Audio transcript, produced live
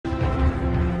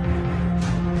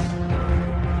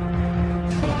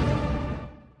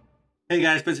Hey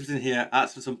guys, SIMPSON here at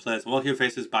SIMPSON Players. Welcome your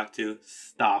faces back to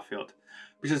Starfield.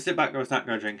 Be sure to sit back, grab a snack,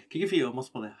 grab a drink, kick your feet up, most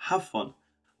importantly, have fun.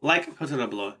 Like, comment down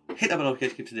below, hit that bell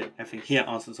notification to get everything here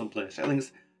on SIMPSON Players. Check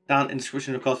links down in the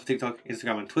description, of course, for TikTok,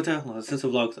 Instagram, and Twitter, along with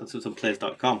SIMPSON Vlogs and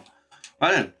SIMPSONPlayers.com.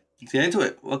 Right then, let's get into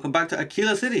it. Welcome back to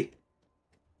Aquila City.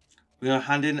 We're gonna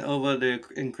hand in over the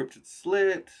encrypted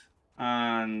slate,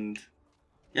 and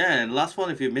yeah, and last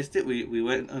one, if you missed it, we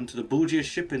went onto the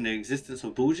bougiest ship in the existence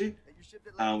of bougie,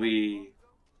 and we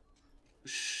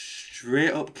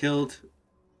straight up killed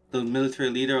the military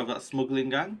leader of that smuggling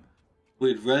gang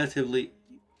with relatively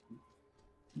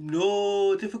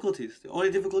no difficulties. The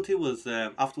only difficulty was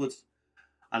afterwards,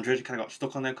 Andreja kind of got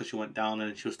stuck on there because she went down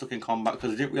and she was stuck in combat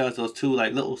because I didn't realize those two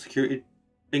like little security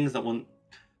things that weren't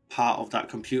part of that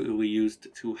computer we used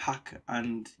to hack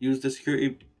and use the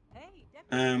security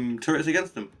turrets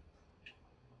against them.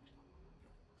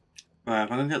 Right,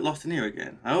 am I gonna get lost in here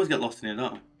again? I always get lost in here,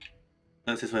 don't I?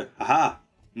 Let's this way. Aha!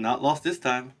 Not lost this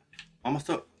time. Almost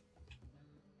up.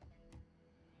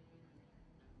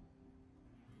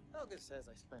 Helga says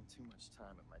I spend too much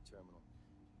time at my terminal.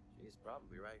 She's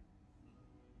probably right.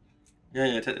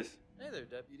 Yeah, take this. Hey there,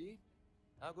 Deputy.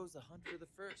 How goes the hunt for the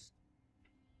first?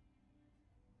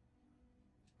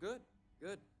 Good,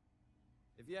 good.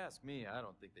 If you ask me, I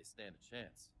don't think they stand a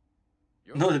chance.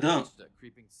 You're No, they don't.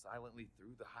 Creeping silently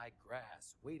through the high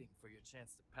grass, waiting for your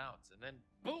chance to pounce, and then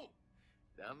boom!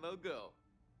 Down they'll go.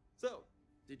 So,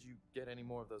 did you get any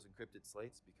more of those encrypted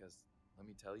slates? Because, let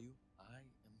me tell you, I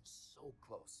am so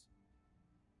close.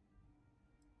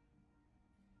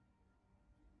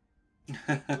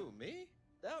 Who, me?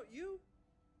 Doubt you?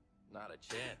 Not a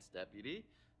chance, Deputy.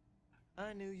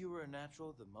 I knew you were a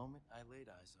natural the moment I laid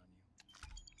eyes on you.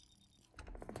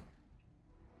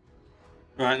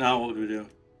 Right now, what do we do?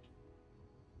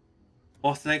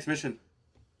 What's the next mission?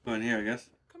 Go in here, I guess.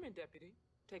 Come in, Deputy.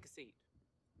 Take a seat.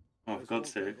 Oh, for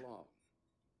God's sake.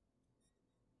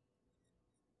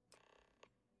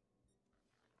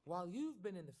 While you've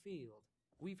been in the field,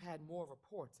 we've had more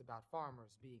reports about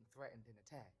farmers being threatened and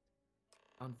attacked.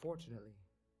 Unfortunately,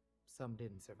 some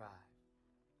didn't survive.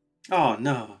 Oh,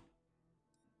 no.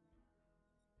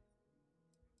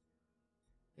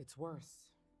 It's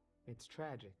worse. It's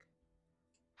tragic.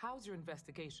 How's your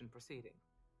investigation proceeding?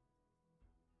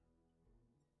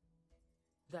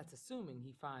 That's assuming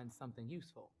he finds something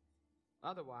useful.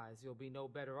 Otherwise, you'll be no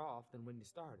better off than when you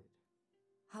started.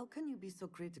 How can you be so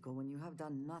critical when you have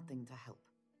done nothing to help?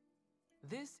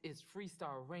 This is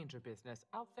Freestar Ranger business.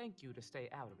 I'll thank you to stay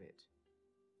out of it.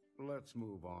 Let's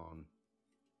move on.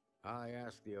 I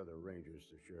asked the other Rangers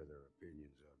to share their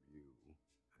opinions of you, and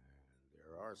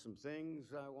there are some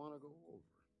things I want to go over.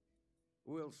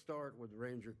 We'll start with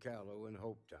Ranger Callow in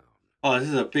Hopetown. Oh, this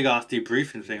is a big ass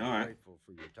debriefing thing, alright. Grateful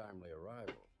for your timely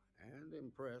arrival, and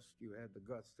impressed you had the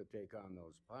guts to take on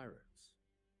those pirates.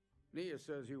 Nia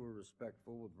says you were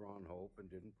respectful with Ron Hope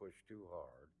and didn't push too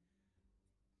hard.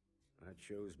 That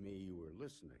shows me you were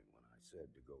listening when I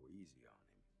said to go easy on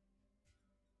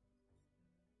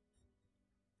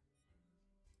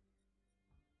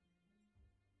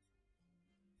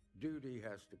him. Duty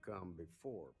has to come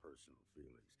before personal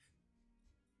feelings.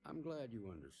 I'm glad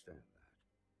you understand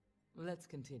that. Let's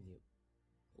continue.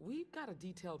 We've got a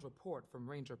detailed report from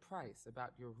Ranger Price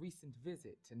about your recent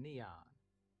visit to Neon.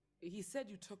 He said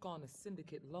you took on a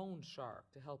syndicate loan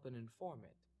shark to help an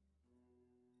informant.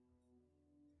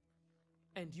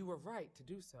 And you were right to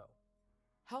do so.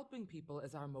 Helping people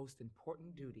is our most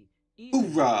important duty,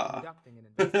 even Hoorah! conducting an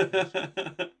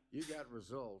investigation. You got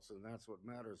results, and that's what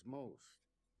matters most.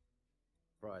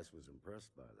 Price was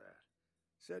impressed by that.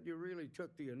 Said you really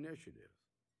took the initiative.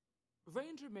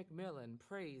 Ranger McMillan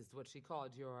praised what she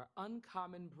called your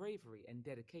uncommon bravery and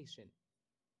dedication.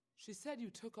 She said you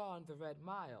took on the Red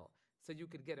Mile so you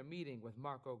could get a meeting with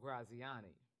Marco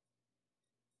Graziani.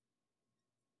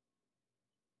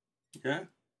 Yeah?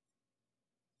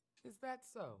 Is that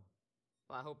so?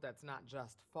 Well, I hope that's not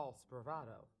just false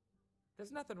bravado.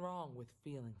 There's nothing wrong with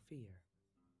feeling fear.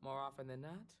 More often than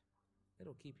not,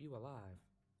 it'll keep you alive.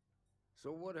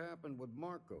 So what happened with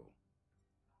Marco?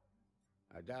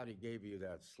 I doubt he gave you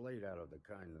that slate out of the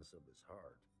kindness of his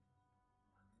heart.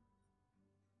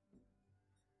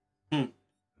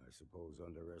 I suppose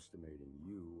underestimating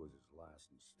you was his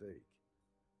last mistake.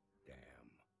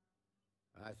 Damn.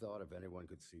 I thought if anyone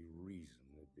could see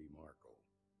reason, it'd be Marco.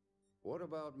 What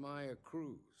about Maya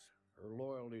Cruz? Her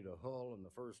loyalty to Hull and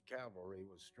the 1st Cavalry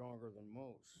was stronger than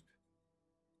most.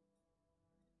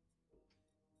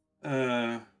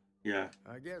 Yeah.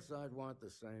 I guess I'd want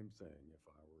the same thing if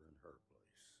I were in her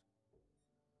place.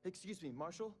 Excuse me,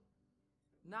 Marshal?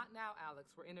 Not now,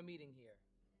 Alex. We're in a meeting here.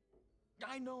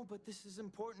 I know, but this is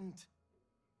important.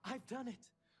 I've done it.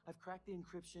 I've cracked the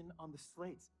encryption on the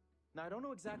slates. Now, I don't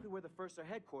know exactly where the first are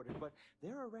headquartered, but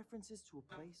there are references to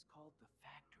a place called the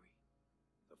Factory.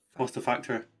 What's the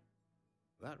factory?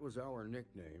 That was our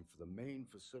nickname for the main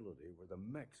facility where the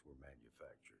mechs were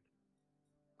manufactured.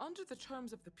 Under the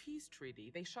terms of the peace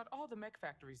treaty, they shut all the mech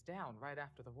factories down right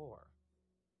after the war.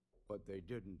 But they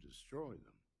didn't destroy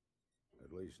them.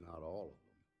 At least not all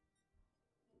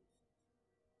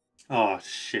of them. Oh,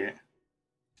 shit.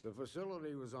 The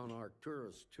facility was on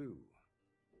Arcturus 2.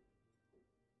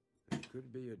 It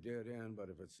could be a dead end, but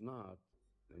if it's not,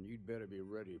 then you'd better be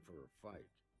ready for a fight.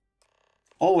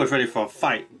 Always ready for a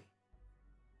fight.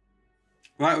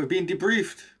 Right, we've been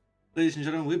debriefed. Ladies and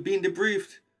gentlemen, we've been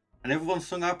debriefed. And everyone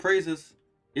sung our praises.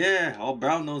 Yeah, all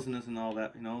brown-nosiness and all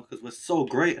that, you know, because we're so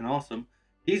great and awesome.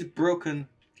 He's broken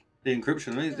the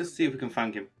encryption. Let's see if we can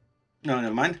find him. No,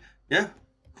 never mind. Yeah,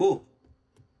 cool.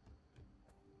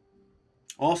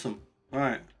 Awesome.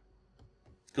 Alright.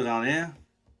 Let's go down here.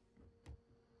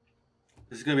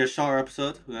 This is going to be a shorter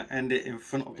episode. We're going to end it in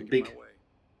front of the big...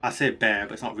 I say bear,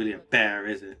 but it's not really a bear,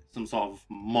 is it? Some sort of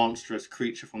monstrous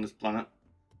creature from this planet.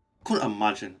 Couldn't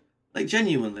imagine. Like,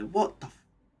 genuinely, what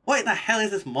the hell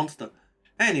is this monster?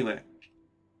 Anyway.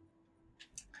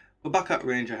 We're back at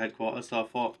Ranger headquarters, so I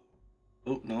thought...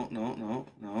 Oh, no.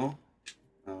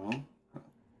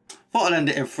 Thought I'd end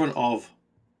it in front of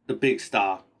the big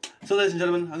star. So, ladies and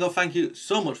gentlemen, I'm going to thank you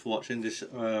so much for watching this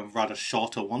rather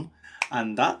shorter one.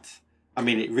 And that... I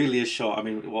mean, it really is short. I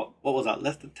mean, what was that?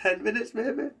 Less than 10 minutes,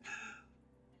 maybe?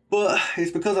 But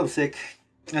it's because I'm sick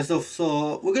and stuff.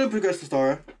 So we're going to progress the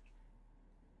story.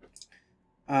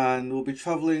 And we'll be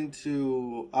traveling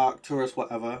to Arcturus,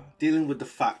 whatever, dealing with the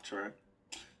factory.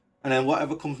 And then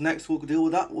whatever comes next, we'll deal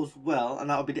with that as well. And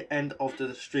that'll be the end of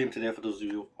the stream today for those of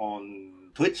you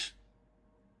on Twitch.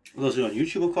 For those of you on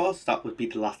YouTube, of course, that would be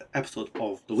the last episode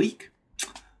of the week.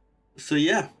 So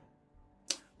yeah.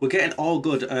 We're getting all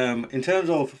good. In terms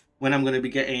of when I'm going to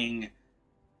be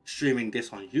streaming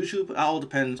this on YouTube, it all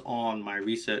depends on my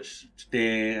research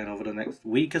today and over the next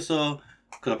week or so.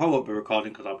 Because I probably won't be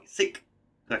recording because I'll be sick.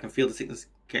 Because I can feel the sickness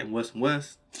getting worse and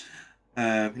worse.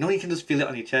 You know, you can just feel it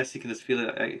on your chest. You can just feel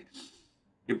it. Like,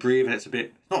 you breathe and it's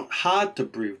not hard to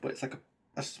breathe, but it's like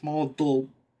a small, dull,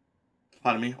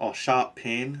 pardon me, or sharp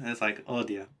pain. And it's like, oh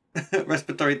dear.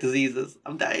 Respiratory diseases.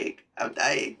 I'm dying.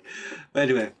 But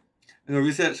anyway. I'm going to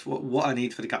research what I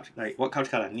need for the capture, like what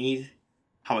capture card I need,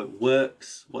 how it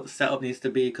works, what the setup needs to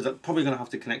be, because I'm probably going to have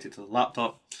to connect it to the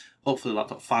laptop. Hopefully the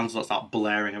laptop fans don't start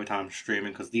blaring every time I'm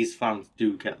streaming, because these fans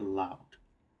do get loud.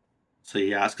 So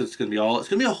yeah, it's going to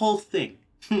be a whole thing.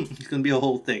 It's going to be a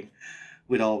whole thing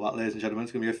with all that, ladies and gentlemen.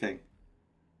 It's going to be a thing.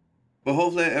 But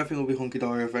hopefully everything will be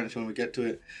hunky-dory eventually when we get to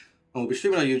it. And we'll be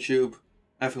streaming on YouTube.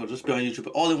 Everything will just be on YouTube,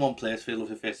 all in one place for your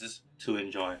lovely faces to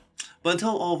enjoy. But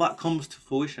until all that comes to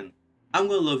fruition, I'm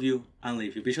going to love you and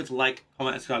leave you. Be sure to like,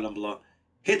 comment, and subscribe down below.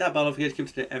 Hit that bell, don't forget to keep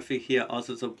up to date everything here on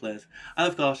SIMPSON Plays. And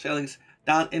of course, share links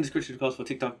down in the description, of course, for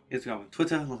TikTok, Instagram, and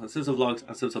Twitter, also SIMPSON Vlogs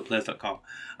and SIMPSONPlays.com.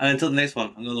 And until the next one,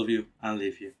 I'm going to love you and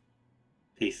leave you.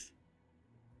 Peace.